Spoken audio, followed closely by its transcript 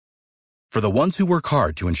For the ones who work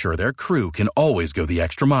hard to ensure their crew can always go the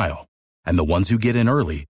extra mile, and the ones who get in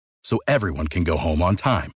early so everyone can go home on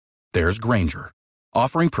time, there's Grainger,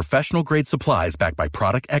 offering professional-grade supplies backed by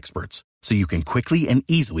product experts so you can quickly and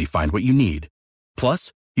easily find what you need.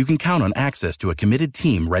 Plus, you can count on access to a committed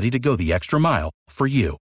team ready to go the extra mile for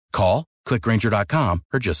you. Call, click Grainger.com,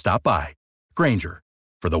 or just stop by. Grainger,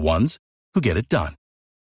 for the ones who get it done.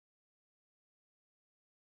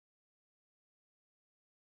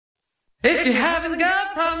 If you haven't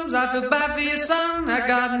got problems, I feel bad for your son. I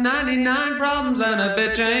got 99 problems and a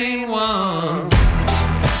bitch ain't one.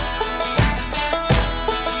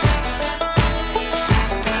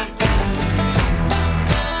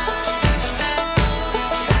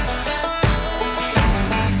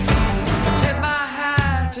 Tip my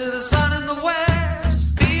hat to the sun in the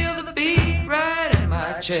west. Feel the beat right in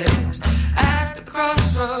my chest. At the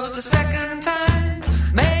crossroads a second time.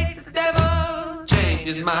 Make the devil change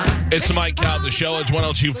his mind. It's the Mike Calta Show. It's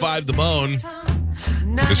 102.5 The Bone.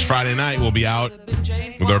 This Friday night, we'll be out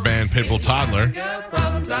with our band Pitbull Toddler.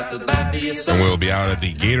 And we'll be out at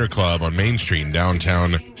the Gator Club on Main Street in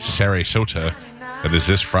downtown Sarasota. That is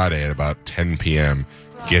this Friday at about 10 p.m.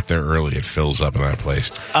 Get there early. It fills up in that place.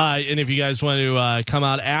 And if you guys want to come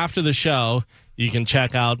out after the show, you can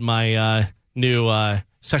check out my new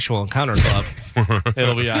Sexual Encounter Club.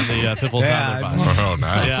 It'll be on the Pitbull Toddler bus. Oh,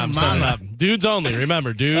 nice. Yeah, I'm setting up. Dudes only.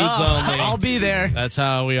 Remember, dudes only. I'll be there. That's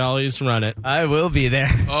how we always run it. I will be there.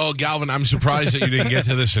 Oh, Galvin, I'm surprised that you didn't get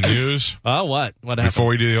to this in news. Oh, what? What happened? Before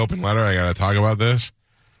we do the open letter, I got to talk about this.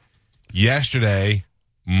 Yesterday,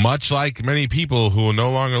 much like many people who will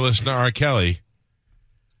no longer listen to R. Kelly,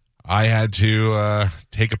 I had to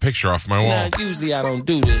take a picture off my wall. Now, usually I don't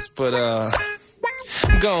do this, but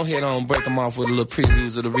go ahead on break them off with a little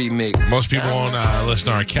previews of the remix. Most people won't listen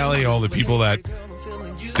to R. Kelly. All the people that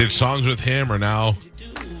did songs with him are now,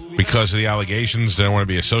 because of the allegations, they don't want to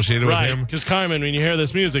be associated with him. Because, Carmen, when you hear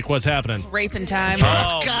this music, what's happening? Raping time.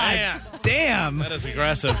 Oh, God man. damn. That is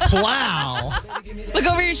aggressive. Wow. Look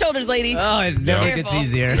over your shoulders, lady. Oh, it never Careful. gets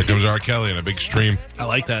easier. There comes R. Kelly in a big stream. I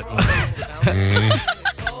like that.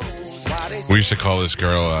 We used to call this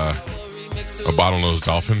girl a bottlenose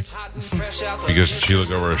dolphin because she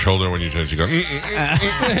looked over her shoulder when you turned. She go.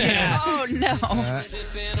 Oh, no.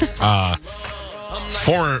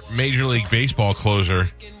 Former Major League Baseball closer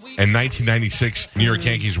and 1996 New York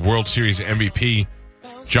Yankees World Series MVP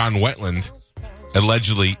John Wetland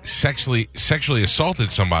allegedly sexually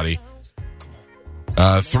assaulted somebody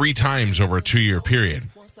 3 times over a 2-year period.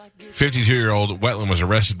 52-year-old Wetland was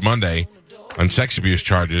arrested Monday on sex abuse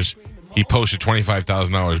charges. He posted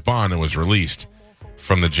 $25,000 bond and was released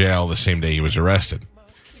from the jail the same day he was arrested.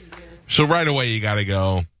 So right away you got to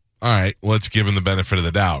go, all right, let's give him the benefit of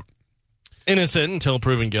the doubt. Innocent until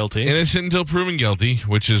proven guilty. Innocent until proven guilty,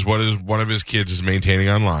 which is what one of his kids is maintaining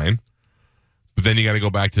online. But then you got to go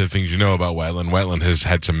back to the things you know about Wetland. Wetland has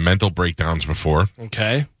had some mental breakdowns before.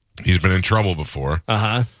 Okay. He's been in trouble before.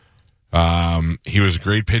 Uh-huh. He was a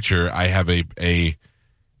great pitcher. I have a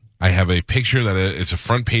picture that it's a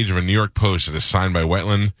front page of a New York Post that is signed by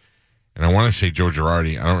Wetland, and I want to say Joe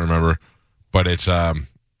Girardi. I don't remember, but it's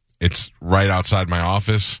right outside my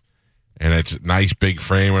office, and it's a nice big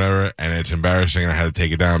frame, whatever. And it's embarrassing. And I had to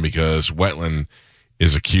take it down because Wetland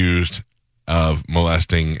is accused of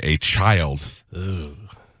molesting a child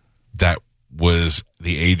that was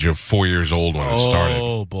the age of 4 years old when it started.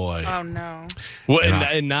 Oh boy! Oh no! Well,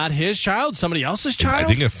 and not his child, somebody else's child. I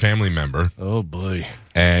think a family member. Oh boy!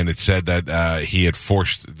 And it said that he had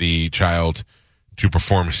forced the child to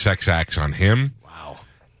perform sex acts on him. Wow!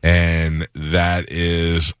 And that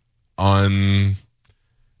is unforgivable.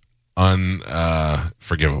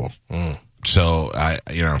 So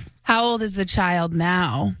How old is the child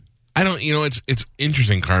now? I don't. It's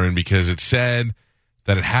interesting, Carmen, because it said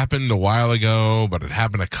that it happened a while ago, but it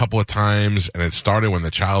happened a couple of times, and it started when the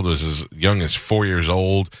child was as young as 4 years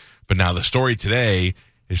old. But now the story today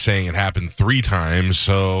is saying it happened 3 times,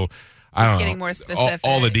 so I don't know. Getting more specific.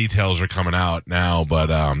 All the details are coming out now, but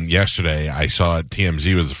yesterday I saw it.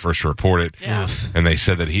 TMZ was the first to report it, and they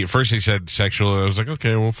said that first they said sexual, and I was like,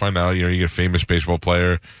 okay, we'll find out. You get a famous baseball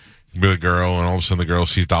player with a girl, and all of a sudden the girl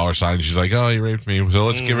sees dollar signs, and she's like, oh, you raped me. So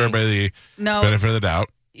let's give everybody the benefit of the doubt.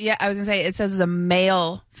 Yeah, I was going to say, it says it's a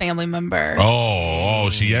male family member. Oh,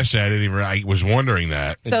 see, yesterday I was wondering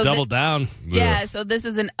that. So double down. Yeah, so this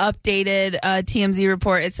is an updated TMZ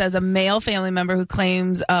report. It says a male family member who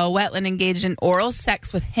claims Wetland engaged in oral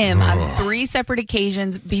sex with him on 3 separate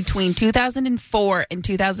occasions between 2004 and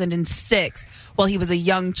 2006 while he was a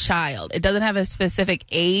young child. It doesn't have a specific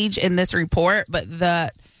age in this report, but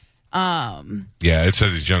the Yeah, it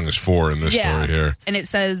said as young as 4 in this story here. And it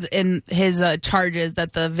says in his charges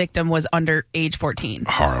that the victim was under age 14.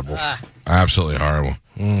 Horrible. Absolutely horrible.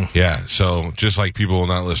 Yeah, so just like people will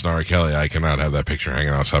not listen to R. Kelly, I cannot have that picture hanging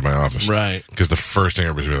outside my office. Right. Because the first thing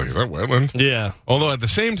everybody's going to be like, is that Wetland? Yeah. Although at the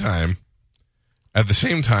same time,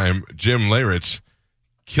 Jim Leyritz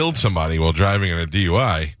killed somebody while driving in a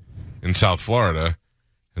DUI in South Florida.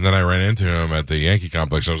 And then I ran into him at the Yankee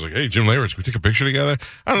complex. I was like, hey, Jim Leyritz, can we take a picture together?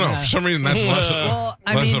 I don't know. For some reason, that's less of a...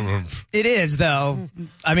 It is, though.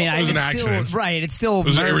 I mean, it was an accident. Right, it's still It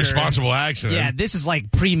was murder. an irresponsible accident. Yeah, this is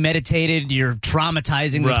like premeditated. You're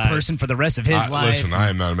traumatizing this person for the rest of his life. Listen, I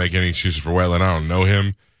am not making any excuses for Wetland. I don't know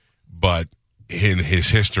him. But in his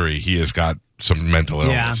history, he has got some mental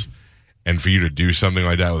illness. Yeah. And for you to do something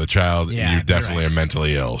like that with a child, you definitely are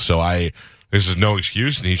mentally ill. So this is no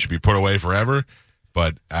excuse, and he should be put away forever.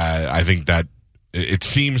 But I think that it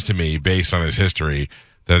seems to me, based on his history,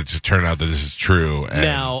 that it's turned out that this is true. And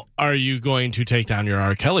now, are you going to take down your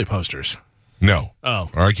R. Kelly posters? No. Oh.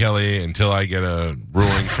 R. Kelly, until I get a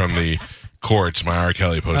ruling from the courts, my R.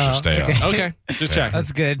 Kelly posters stay up. Okay, just check.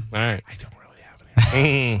 That's good. All right. I don't really have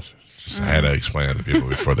any. I had to explain that to people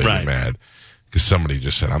before they get mad. Because somebody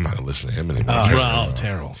just said, I'm not listening to him anymore. Oh,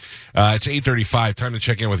 terrible. It's 8:35. Time to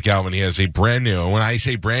check in with Galvin. He has a brand new, and when I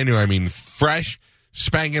say brand new, I mean fresh,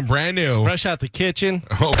 spanking brand new. Fresh out the kitchen.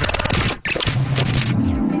 Oh.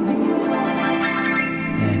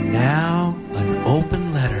 And now, an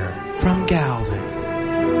open letter from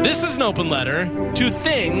Galvin. This is an open letter to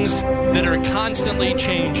things that are constantly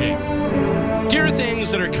changing. Dear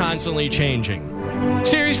things that are constantly changing.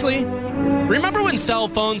 Seriously, remember when cell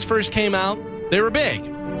phones first came out? They were big.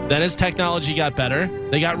 Then as technology got better,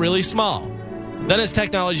 they got really small. Then as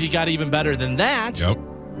technology got even better than that,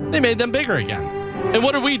 they made them bigger again. And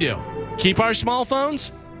what did we do? Keep our small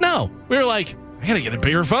phones? No. We were like, I gotta get a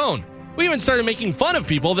bigger phone. We even started making fun of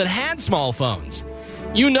people that had small phones.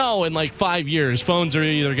 You know, in like 5 years, phones are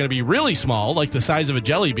either going to be really small, like the size of a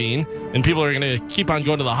jelly bean, and people are going to keep on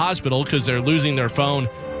going to the hospital because they're losing their phone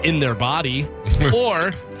in their body,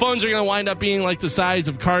 or phones are going to wind up being like the size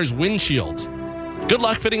of cars' windshields. Good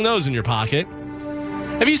luck fitting those in your pocket.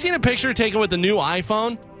 Have you seen a picture taken with the new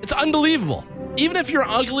iPhone? It's unbelievable. Even if your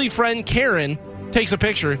ugly friend Karen takes a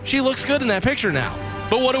picture, she looks good in that picture now.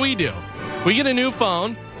 But what do? We get a new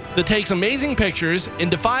phone that takes amazing pictures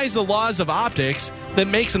and defies the laws of optics that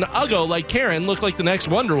makes an uggo like Karen look like the next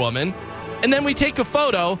Wonder Woman. And then we take a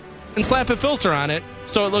photo and slap a filter on it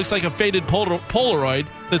so it looks like a faded Polaroid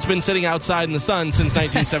that's been sitting outside in the sun since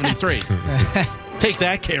 1973. Take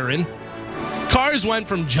that, Karen. Cars went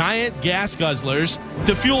from giant gas guzzlers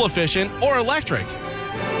to fuel efficient or electric.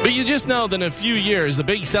 But you just know that in a few years, the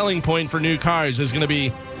big selling point for new cars is going to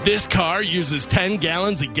be, this car uses 10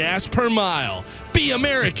 gallons of gas per mile. Be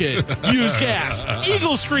American. Use gas.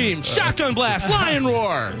 Eagle scream. Shotgun blast. Lion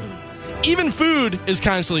roar. Even food is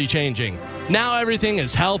constantly changing. Now everything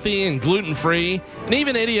is healthy and gluten-free. And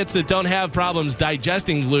even idiots that don't have problems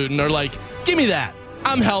digesting gluten are like, give me that.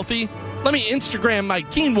 I'm healthy. Let me Instagram my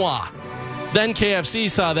quinoa. Then KFC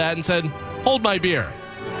saw that and said, hold my beer.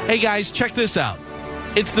 Hey guys, check this out.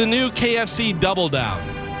 It's the new KFC Double Down.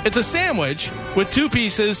 It's a sandwich with 2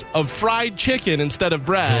 pieces of fried chicken instead of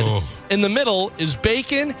bread. Oh. In the middle is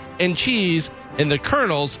bacon and cheese and the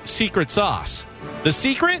Colonel's secret sauce. The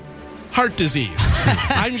secret? Heart disease.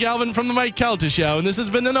 I'm Galvin from the Mike Calta Show, and this has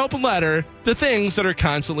been an open letter to things that are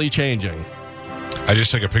constantly changing. I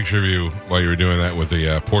just took a picture of you while you were doing that with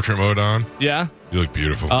the portrait mode on. Yeah? You look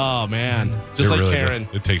beautiful. Oh, man. Just like really Karen.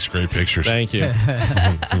 It takes great pictures. Thank you.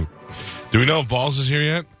 Do we know if Balls is here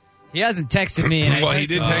yet? He hasn't texted me. And well, he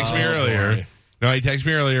did text me earlier. Boy. No, he texted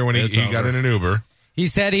me earlier when he got in an Uber. He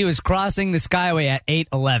said he was crossing the Skyway at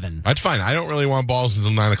 8:11. That's fine. I don't really want Balls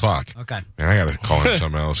until 9 o'clock. Okay. Man, I got to call him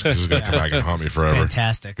something else because he's going to come back and haunt me forever.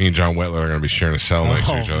 Fantastic. Me and John Wetler are going to be sharing a cell next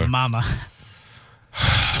to each other. Mama.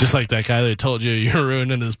 Just like that guy that told you you're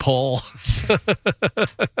ruining his poll.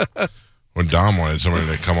 When Dom wanted somebody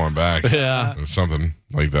to come on back. Yeah. Or something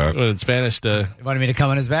like that. In Spanish to... He wanted me to come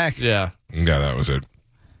on his back? Yeah. Yeah, that was it.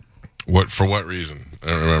 For what reason?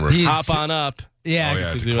 I don't remember. Hop on up. Yeah. Oh,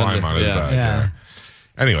 yeah, to climb on his back. Yeah.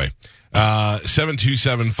 Anyway,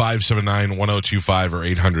 727-579-1025 or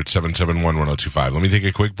 800-771-1025. Let me take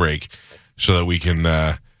a quick break so that we can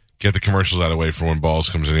get the commercials out of the way for when Balls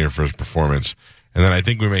comes in here for his performance. And then I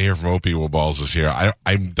think we may hear from Opie while Balls is here.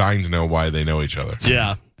 I'm dying to know why they know each other.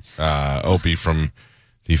 Yeah. Opie from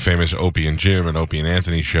the famous Opie and Jim and Opie and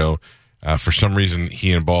Anthony show. For some reason,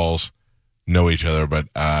 he and Balls know each other,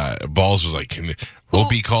 but Balls was like, can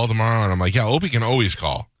Opie call tomorrow? And I'm like, yeah, Opie can always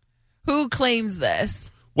call. Who claims this?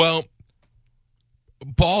 Well,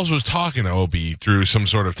 Balls was talking to Opie through some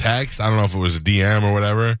sort of text. I don't know if it was a DM or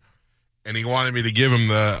whatever. And he wanted me to give him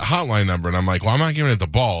the hotline number. And I'm like, well, I'm not giving it to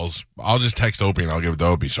Balls. I'll just text Opie and I'll give it to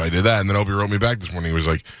Opie. So I did that. And then Opie wrote me back this morning. He was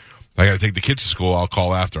like, I got to take the kids to school. I'll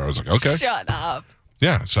call after. I was like, okay. Shut up.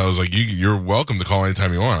 Yeah. So I was like, you're welcome to call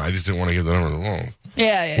anytime you want. I just didn't want to give the number to the phone.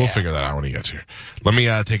 Yeah. We'll figure that out when he gets here. Let me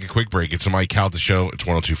take a quick break. It's the Mike Calta Show. It's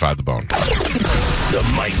 102.5 The Bone.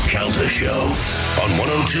 The Mike Calta Show on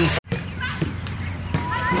 102.5.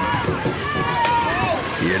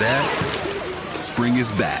 Hear that? Spring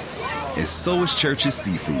is back, and so is Church's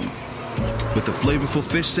Seafood. With a flavorful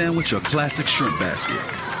fish sandwich or classic shrimp basket,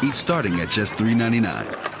 each starting at just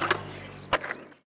 $3.99.